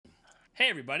Hey,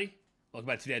 everybody. Welcome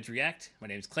back to Dad's React. My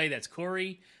name is Clay. That's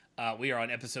Corey. We are on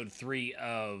episode 3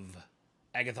 of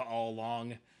Agatha All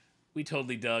Along. We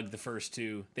totally dug the first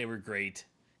two. They were great.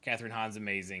 Catherine Hahn's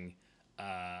amazing.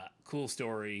 Cool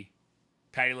story.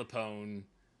 Patty LaPone.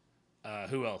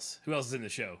 Who else? Who else is in the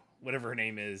show? Whatever her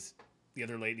name is. The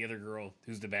other lady, the other girl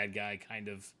who's the bad guy, kind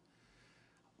of.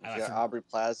 Yeah, Aubrey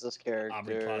Plaza's character.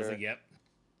 Aubrey Plaza, yep.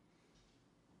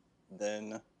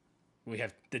 Then we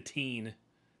have the teen,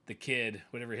 the kid,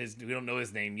 whatever his. We don't know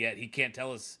his name yet. He can't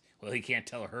tell us. Well, he can't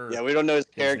tell her. Yeah, we don't know his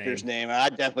character's name. I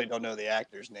definitely don't know the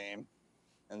actor's name.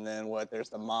 And then what? There's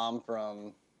the mom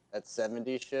from that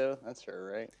 '70s show. That's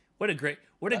her, right? What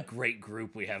a great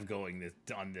group we have going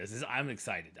on this. I'm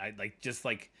excited.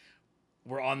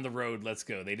 We're on the road. Let's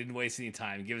go. They didn't waste any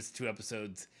time. Give us 2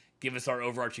 episodes. Give us our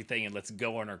overarching thing, and let's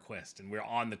go on our quest. And we're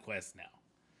on the quest now.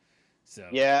 So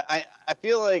yeah, I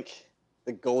feel like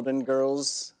the Golden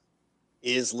Girls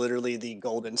is literally the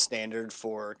golden standard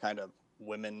for kind of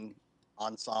women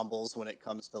ensembles when it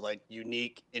comes to like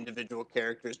unique individual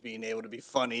characters being able to be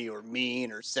funny or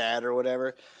mean or sad or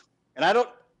whatever. And I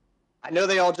know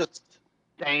they all just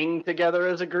sang together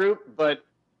as a group, but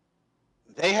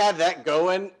they have that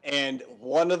going, and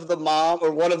one of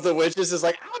the witches is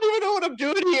like, I don't even know what I'm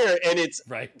doing here, and it's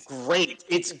great.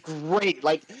 It's great.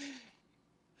 Like,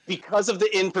 because of the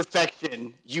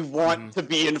imperfection, you want to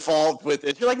be involved with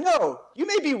it. You're like, no, you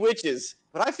may be witches,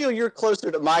 but I feel you're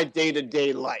closer to my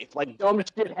day-to-day life. Like, dumb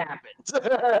shit happens.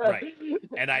 Right.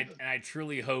 And I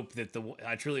truly hope that the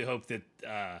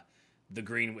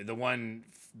one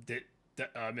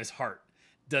that Miss Hart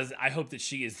does. I hope that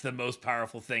she is the most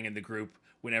powerful thing in the group.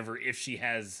 If she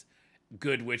has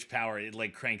good witch power, it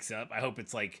like cranks up. I hope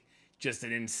it's like just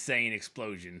an insane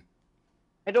explosion.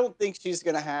 I don't think she's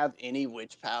gonna have any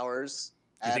witch powers.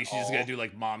 You think she's just gonna do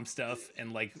like mom stuff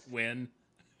and like win?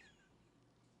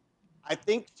 I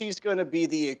think she's gonna be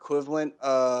the equivalent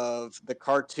of the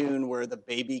cartoon where the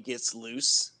baby gets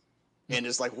loose and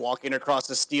is like walking across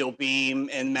a steel beam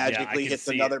and magically hits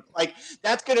another. Like,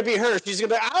 that's gonna be her. She's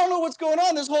gonna be, I don't know what's going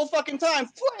on this whole fucking time.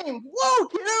 Flame, whoa,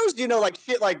 kiddos, like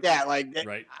shit like that. Like,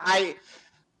 right.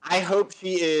 I hope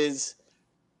she is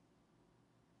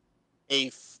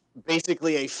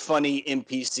basically a funny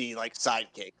NPC, like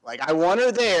sidekick. Like, I want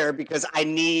her there because I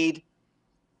need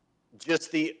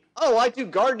just I do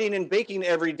gardening and baking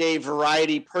every day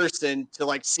variety person to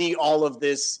like see all of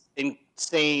this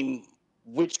insane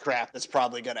witchcraft that's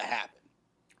probably going to happen.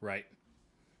 Right.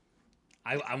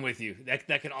 I'm with you.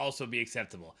 That can also be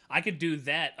acceptable. I could do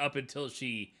that up until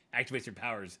she activates her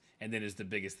powers and then is the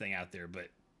biggest thing out there, but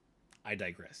I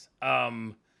digress.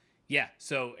 Yeah,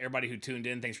 so everybody who tuned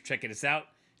in, thanks for checking us out.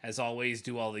 As always,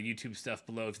 do all the YouTube stuff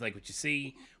below if you like what you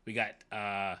see. We got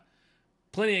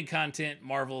plenty of content,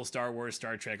 Marvel, Star Wars,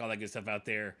 Star Trek, all that good stuff out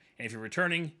there. And if you're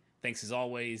returning, thanks as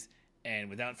always. And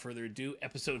without further ado,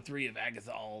 episode 3 of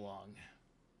Agatha All Along.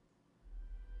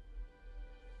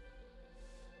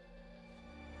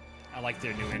 I like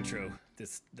their new intro.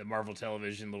 The Marvel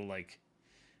Television little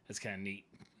that's kind of neat.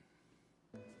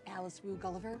 Alice Wu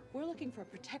Gulliver, we're looking for a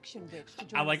protection witch to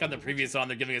join. I like on the previous song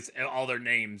they're giving us all their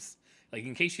names. Like,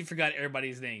 in case you forgot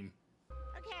everybody's name.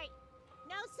 Okay,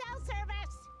 no cell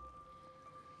service.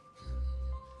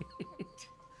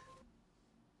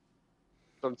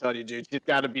 I'm telling you, dude, she's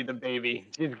got to be the baby.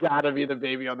 She's got to be the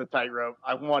baby on the tightrope.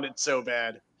 I want it so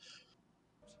bad.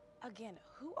 Again,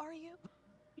 who are you?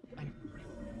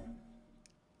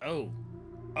 Oh,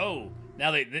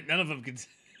 now none of them can.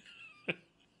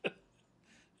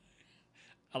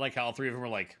 I like how all 3 of them were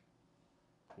like,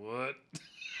 what?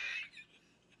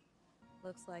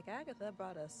 Looks like Agatha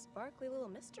brought a sparkly little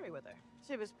mystery with her.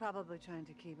 She was probably trying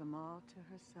to keep them all to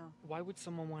herself. Why would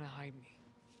someone want to hide me?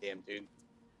 Damn, dude.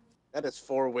 That is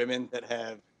 4 women that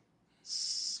have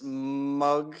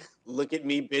smug, look at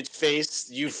me, bitch face.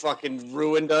 You fucking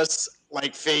ruined us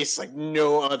like face like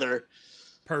no other.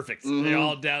 Perfect. They're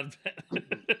all down.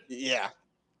 Yeah.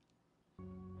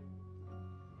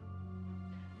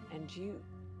 And you...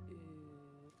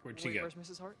 Where'd she go? Where's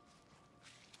Mrs. Hart?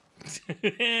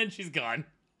 And she's gone.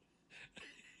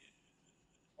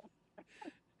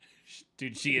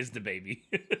 Dude, she is the baby.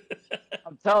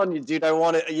 I'm telling you, dude, I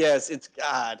want it. Yes, it's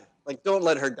God. Like, don't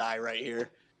let her die right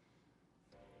here.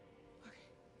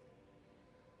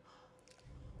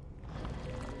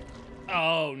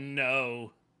 Oh,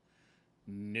 no.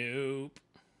 Nope.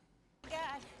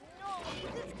 God, no,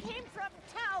 this came from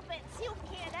Talbot's. You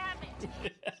can't have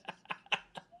it.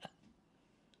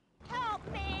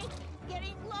 Help me!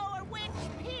 Getting lower witch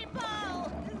people!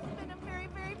 This has been a very,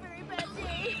 very, very bad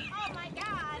day. Oh my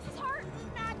God! Heart is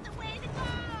not the way to go!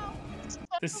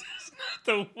 This is not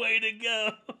the way to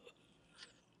go.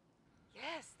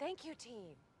 Yes, thank you,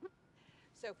 team.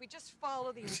 So if we just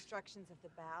follow the instructions of the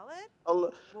ballot,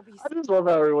 we'll be... I just love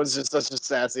how everyone's just such a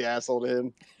sassy asshole to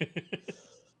him.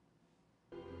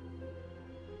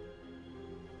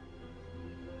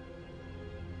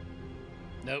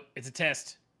 Nope, it's a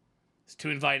test. It's too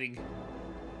inviting.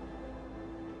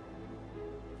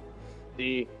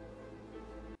 See,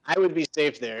 I would be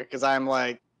safe there because I'm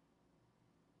like,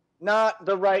 not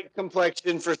the right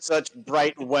complexion for such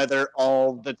bright weather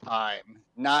all the time.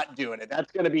 Not doing it.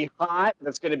 That's going to be hot.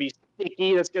 That's going to be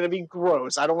sticky. That's going to be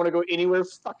gross. I don't want to go anywhere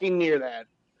fucking near that.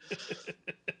 If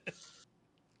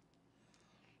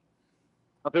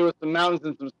it was some mountains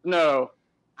and some snow,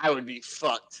 I would be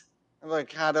fucked. I'm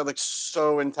like, God, that looks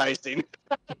so enticing.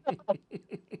 Right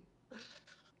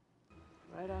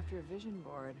off your vision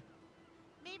board.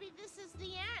 Maybe this is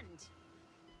the end.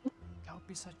 That would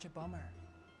be such a bummer.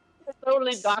 It's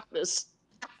totally darkness.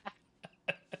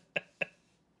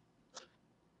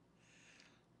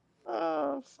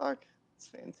 Oh, fuck. It's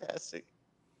fantastic.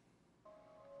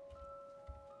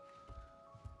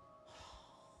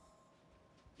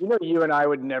 You know, you and I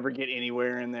would never get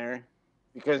anywhere in there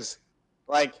because,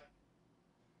 like,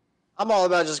 I'm all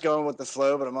about just going with the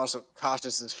flow, but I'm also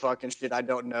cautious as fucking shit I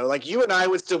don't know. Like, you and I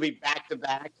would still be back to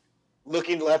back,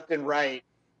 looking left and right,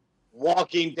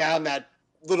 walking down that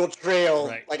little trail,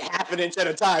 Right. like half an inch at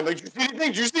a time. Like, did you see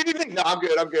anything? Did you see anything? No, I'm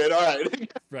good. All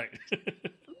right. Right.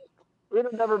 We'd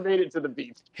have never made it to the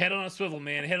beach. Head on a swivel,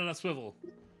 man. Head on a swivel.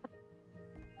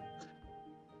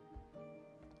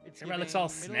 It's Everybody looks all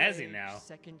giving snazzy middle-aged, now.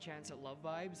 Second chance at love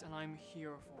vibes, and I'm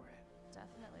here for it.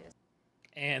 Definitely.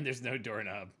 And there's no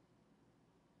doorknob.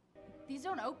 These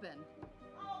don't open.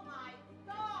 Oh my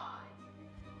god!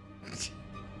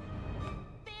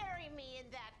 Bury me in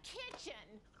that kitchen.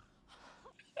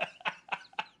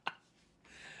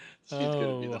 She's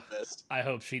gonna be the best. I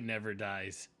hope she never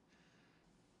dies.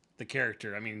 The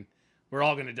character. I mean, we're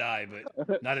all gonna die,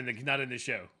 but not in the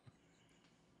show.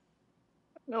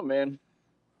 No, man.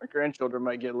 Our grandchildren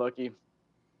might get lucky.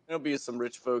 There'll be some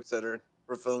rich folks that are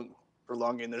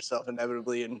prolonging themselves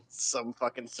inevitably in some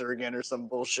fucking surrogate or some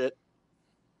bullshit.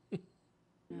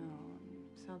 No,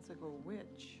 sounds like a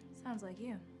witch. Sounds like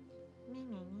you.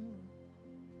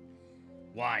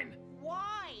 Wine.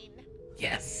 Wine.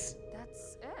 Yes.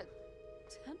 That's it.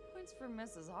 10 points for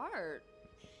Mrs. Hart.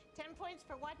 10 points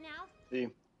for what now? See,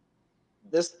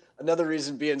 this another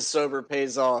reason being sober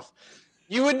pays off.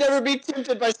 You would never be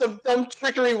tempted by some dumb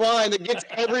trickery wine that gets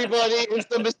everybody in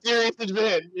some mysterious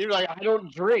event. You're like, I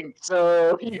don't drink,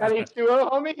 so you got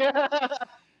H2O, homie?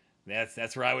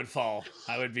 That's where I would fall.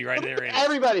 I would be right there in it.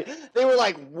 Everybody. They were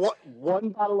like, what? One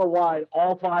bottle of wine.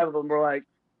 All five of them were like,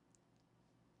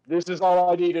 this is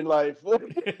all I need in life.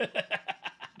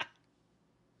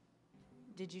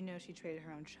 Did you know she traded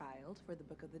her own child for the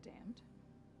Book of the Damned?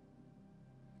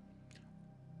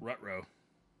 Ruh-roh.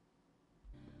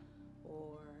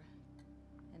 Or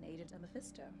an agent of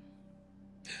Mephisto?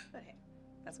 But hey,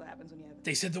 that's what happens when you have...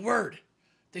 They said the word.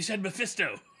 They said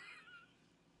Mephisto.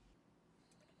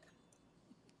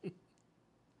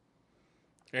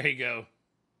 There you go.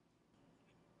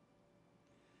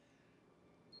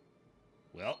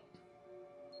 Well,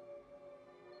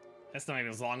 that's not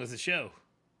even as long as the show.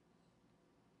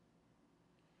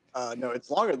 No, it's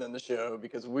longer than the show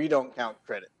because we don't count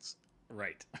credits.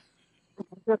 Right.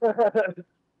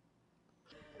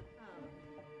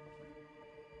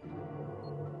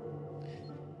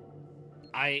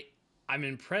 I'm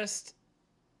impressed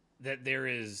that there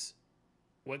is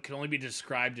what can only be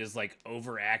described as like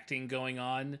overacting going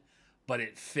on, but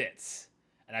it fits.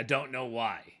 And I don't know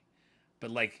why. But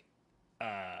like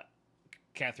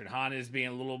Catherine Hahn is being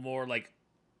a little more like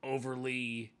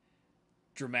overly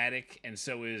dramatic, and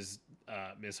so is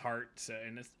Miss Hart. So,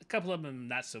 and a couple of them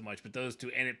not so much, but those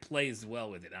two, and it plays well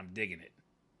with it. I'm digging it.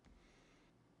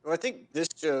 Well, I think this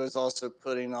show is also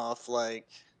putting off like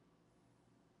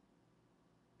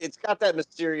it's got that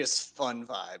mysterious fun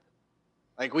vibe.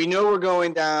 Like we know we're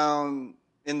going down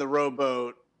in the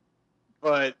rowboat,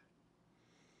 but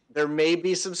there may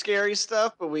be some scary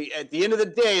stuff. But we, at the end of the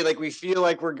day, like we feel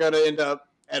like we're gonna end up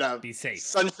at a Be safe.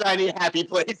 sunshiny, happy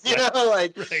place. You know,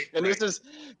 like, Right, and right.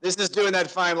 this is doing that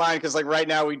fine line because like right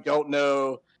now we don't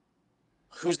know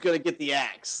who's gonna get the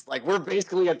axe. Like we're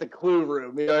basically at the clue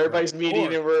room. You know, everybody's Right. meeting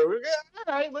Or- and we're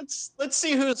all right. Let's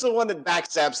see who's the one that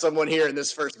backstabs someone here in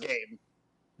this first game.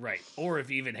 Right. Or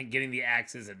if even getting the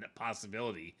axe is a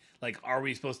possibility. Like, are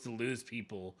we supposed to lose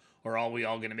people, or are we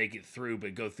all going to make it through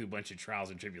but go through a bunch of trials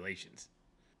and tribulations?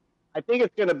 I think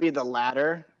it's gonna be the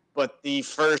latter, but the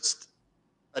first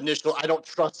initial I don't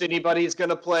trust anybody is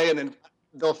gonna play, and then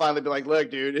they'll finally be like,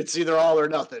 look, dude, it's either all or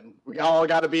nothing. We all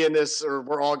got to be in this, or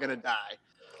we're all gonna die.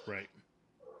 Right.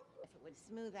 If it would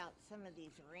smooth out some of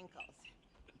these wrinkles.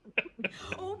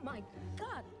 Oh my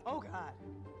god. Oh god.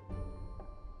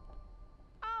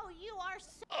 Oh, you are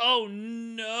so. Oh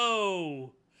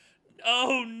no!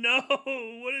 Oh no!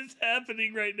 What is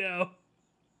happening right now?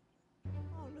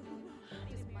 Oh, no,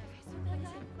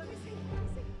 no, Let me see.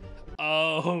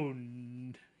 Oh.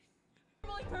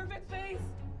 Really perfect face.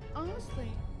 Honestly,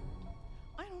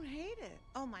 I don't hate it.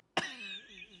 Oh my.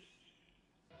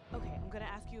 Okay, I'm gonna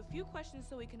ask you a few questions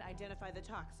so we can identify the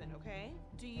toxin, okay?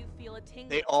 Do you feel a tingle?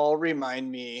 They all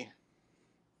remind me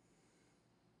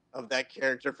of that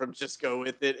character from Just Go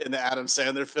With It in the Adam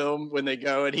Sandler film when they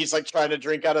go and he's like trying to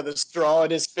drink out of the straw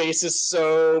and his face is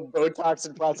so Botox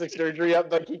and plastic surgery up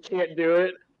like he can't do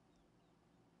it.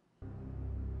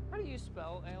 How do you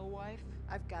spell alewife?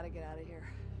 I've got to get out of here.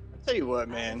 I'll tell you what,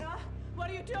 man. Agatha, what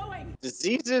are you doing?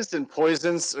 Diseases and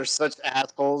poisons are such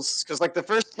assholes because like the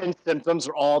first 10 symptoms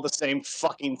are all the same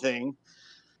fucking thing.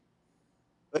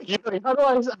 Like you're like, how do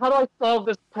I solve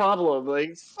this problem?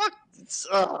 Like fuck, it's,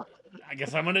 I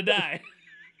guess I'm gonna die.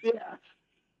 yeah.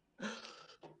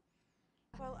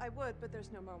 Well, I would, but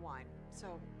there's no more wine.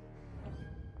 So,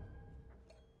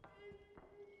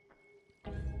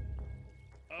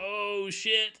 Oh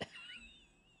shit.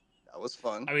 That was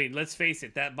fun. I mean, let's face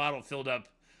it, that bottle filled up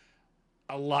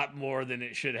a lot more than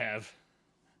it should have.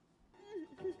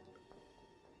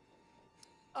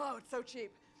 oh, it's so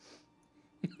cheap.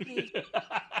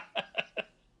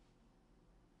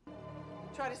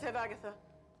 Try to save Agatha.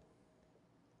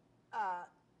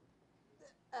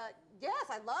 Yes,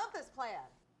 I love this plan.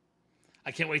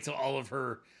 I can't wait till all of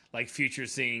her like future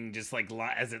seeing just like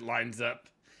as it lines up,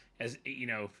 as you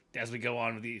know, as we go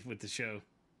on with the show.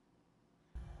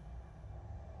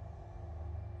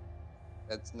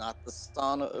 That's not the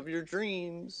sauna of your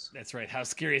dreams. That's right. How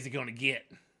scary is it going to get?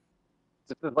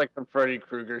 This is like some Freddy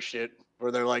Krueger shit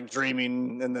where they're like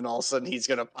dreaming and then all of a sudden he's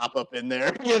gonna pop up in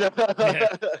there, you know? Yeah.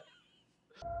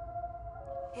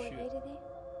 Shoot.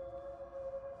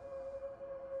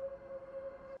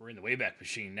 We're in the Wayback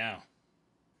Machine now.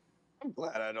 I'm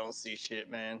glad I don't see shit,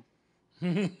 man.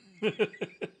 An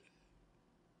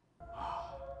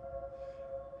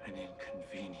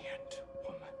inconvenient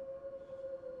woman.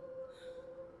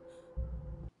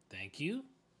 Thank you.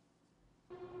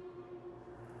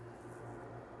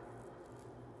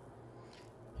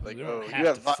 Like, We don't oh,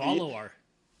 have to follow our.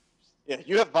 Yeah,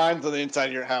 you have vines on the inside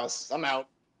of your house. I'm out.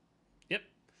 Yep.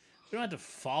 We don't have to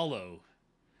follow.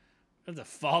 We don't have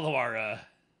to follow our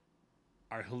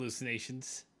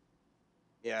hallucinations.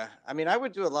 Yeah, I mean, I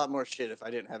would do a lot more shit if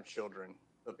I didn't have children.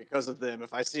 But because of them,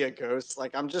 if I see a ghost,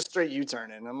 like, I'm just straight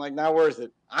U-turning. I'm like, not worth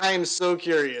it. I am so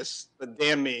curious, but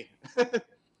damn me.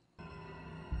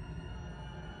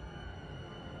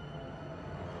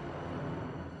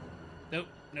 Nope,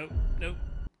 nope, nope.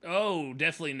 Oh,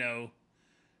 definitely no.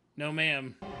 No,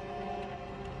 ma'am.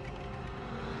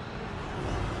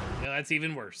 No, that's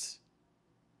even worse.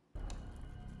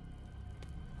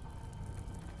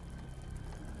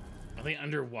 Are they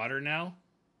underwater now?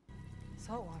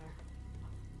 Salt water.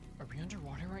 Are we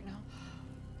underwater right now?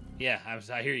 Yeah,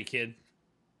 I hear you, kid.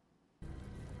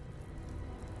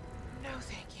 No,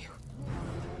 thank you.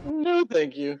 No,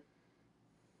 thank you.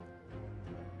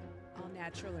 All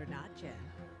natural or not, Jen?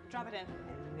 Drop it in.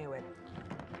 I knew it.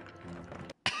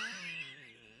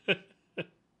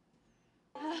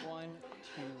 1,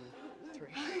 2, 3.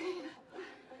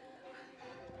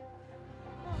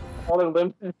 All the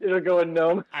limbs and shit are going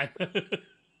numb.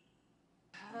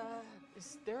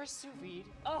 Is there a sous vide?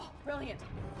 Oh, brilliant.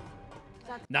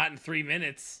 Not in 3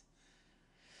 minutes.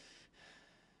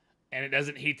 And it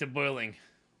doesn't heat to boiling.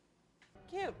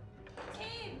 Cute.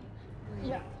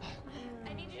 Yeah.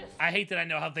 I hate that I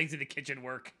know how things in the kitchen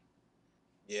work.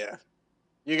 Yeah.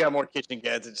 You got more kitchen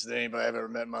gadgets than anybody I've ever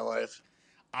met in my life.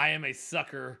 I am a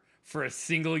sucker for a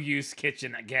single-use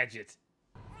kitchen gadget.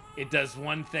 It does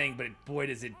one thing, but boy,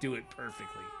 does it do it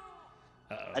perfectly.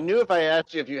 Uh-oh. I knew if I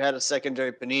asked you if you had a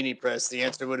secondary panini press, the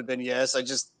answer would have been yes. I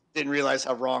just didn't realize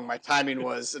how wrong my timing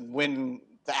was and when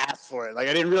to ask for it. Like,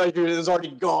 I didn't realize it was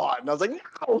already gone. And I was like,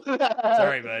 no!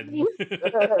 Sorry, bud.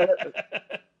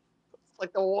 It's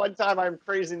like the one time I'm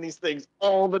praising these things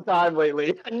all the time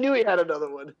lately. I knew he had another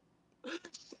one.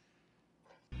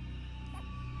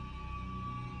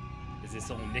 Is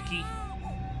this old Nicky?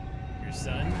 Your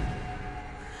son?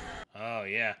 Oh,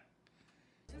 yeah.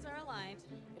 Intentions are aligned.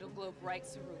 It'll glow bright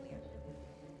cerulean.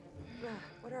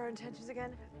 What are our intentions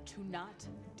again? To not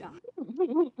die.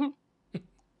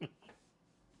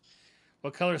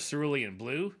 What color is cerulean?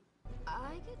 Blue?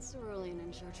 I get cerulean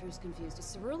and chartreuse confused.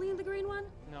 Is cerulean the green one?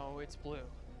 No, it's blue.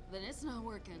 Then it's not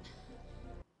working.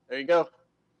 There you go.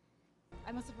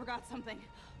 I must have forgot something.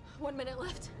 1 minute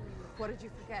left. What did you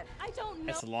forget? I don't know.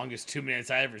 That's the longest 2 minutes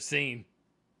I ever seen.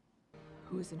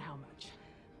 Who's and how much?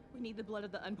 We need the blood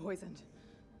of the unpoisoned.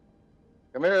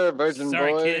 Come here, virgin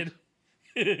Sorry, boy.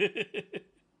 kid.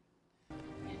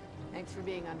 Thanks for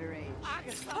being underage.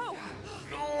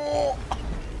 Oh.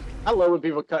 I love when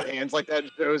people cut hands like that in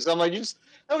shows. I'm like, that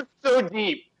was so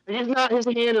deep. His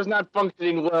hand is not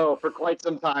functioning well for quite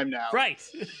some time now. Right.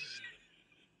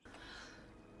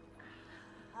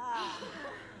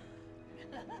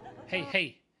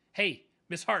 Hey,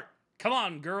 Miss Hart. Come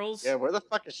on, girls. Yeah, where the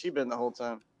fuck has she been the whole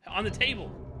time? On the table.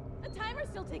 The timer's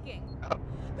still ticking. Oh.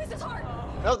 Mrs. Hart!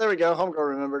 Oh, there we go. Homegirl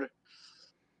remembered it.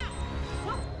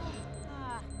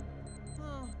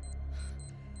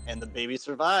 And the baby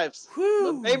survives. Whew.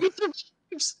 The baby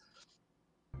survives.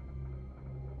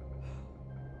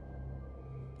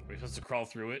 We're supposed to crawl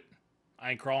through it.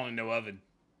 I ain't crawling in no oven.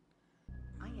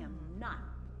 I am not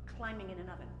climbing in an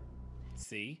oven.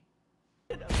 See?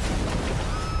 Get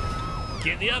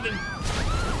in the oven.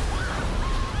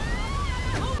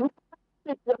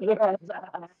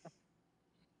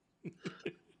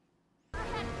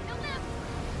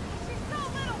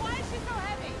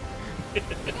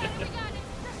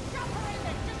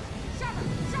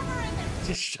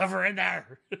 Just shove her in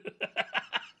there.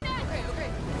 Okay.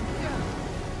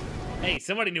 Hey,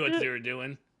 somebody knew what they were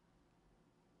doing.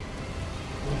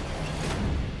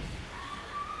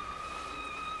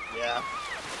 Yeah.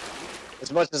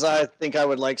 As much as I think I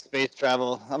would like space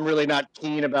travel, I'm really not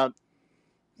keen about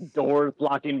doors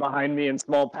blocking behind me and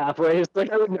small pathways.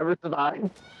 Like, I would never survive.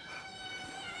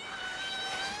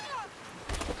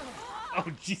 Oh,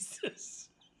 Jesus.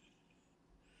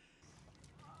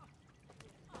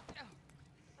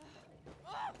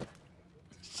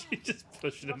 She just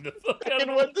pushing him the fuck out.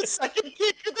 And what the second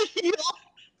kick of the heel?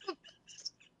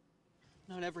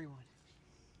 Not everyone.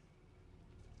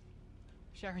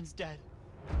 Sharon's dead.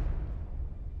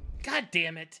 God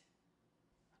damn it.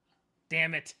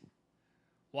 Damn it.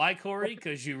 Why, Corey?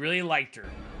 Because you really liked her.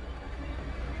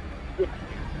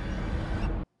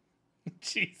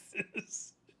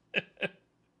 Jesus.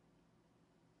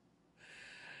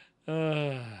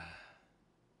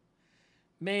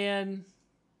 Man,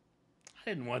 I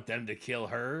didn't want them to kill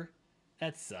her.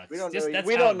 That sucks. We don't Just, know. that's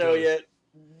We how don't it know goes. yet.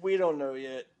 We don't know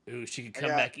yet. Ooh, she could come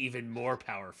back even more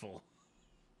powerful.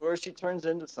 Or she turns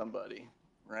into somebody,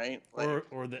 right? Like,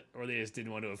 Or they just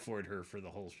didn't want to afford her for the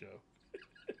whole show.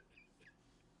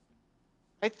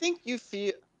 I think you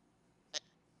feel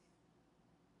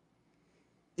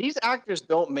these actors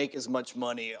don't make as much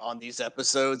money on these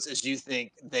episodes as you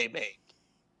think they make.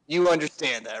 You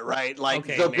understand that, right? Like,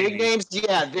 Okay, the maybe. big names,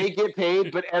 yeah, they get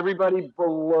paid, but everybody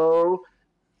below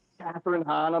Catherine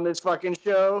Hahn on this fucking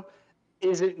show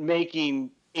isn't making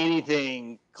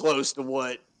anything close to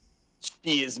what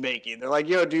she is making. They're like,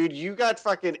 yo, dude, you got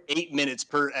fucking 8 minutes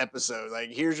per episode.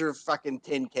 Like, here's your fucking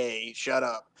 10K. Shut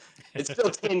up. It's still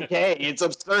 10K. It's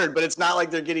absurd, but it's not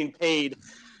like they're getting paid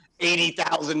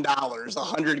 $80,000,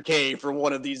 $100K for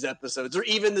one of these episodes, or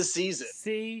even the season.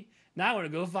 See? Now I want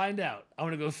to go find out. I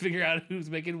want to go figure out who's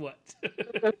making what.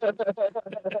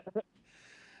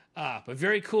 But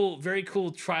very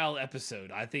cool trial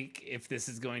episode. I think if this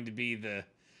is going to be the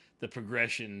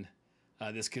progression,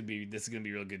 this is going to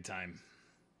be a real good time.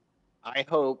 I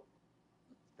hope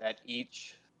that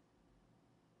each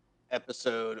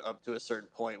episode up to a certain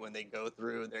point when they go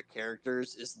through their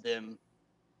characters is them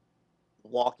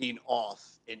walking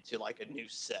off into like a new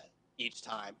set each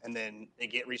time, and then they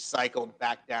get recycled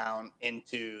back down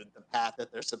into the path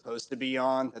that they're supposed to be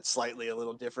on. That's slightly a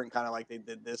little different, kind of like they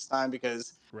did this time,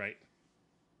 because right.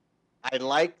 I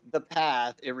like the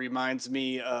path. It reminds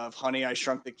me of Honey, I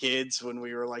Shrunk the Kids when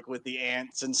we were like with the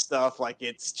ants and stuff. Like,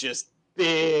 it's just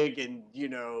big and, you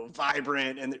know,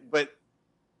 vibrant, but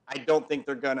I don't think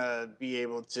they're gonna be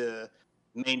able to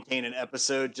maintain an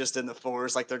episode just in the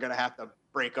forest. Like, they're gonna have to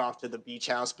break off to the beach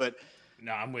house. But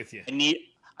no, I'm with you.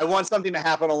 I want something to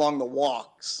happen along the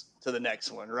walks to the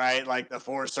next one, right? Like the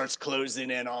forest starts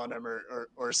closing in on them,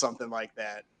 or something like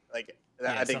that. Like,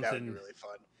 I think that would be really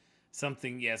fun.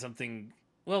 Something.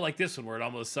 Well, like this one where it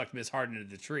almost sucked Miss Hart into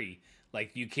the tree.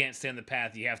 Like, you can't stay on the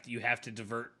path. You have to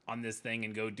divert on this thing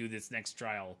and go do this next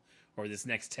trial or this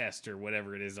next test or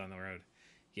whatever it is on the road.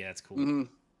 Yeah, that's cool. Mm-hmm.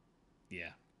 Yeah,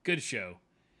 good show.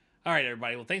 All right,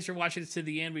 everybody. Well, thanks for watching us to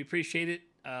the end. We appreciate it.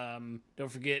 Don't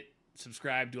forget,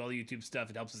 subscribe, do all the YouTube stuff.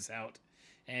 It helps us out.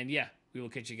 And yeah, we will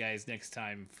catch you guys next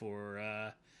time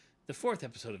for the 4th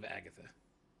episode of Agatha.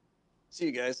 See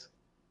you guys.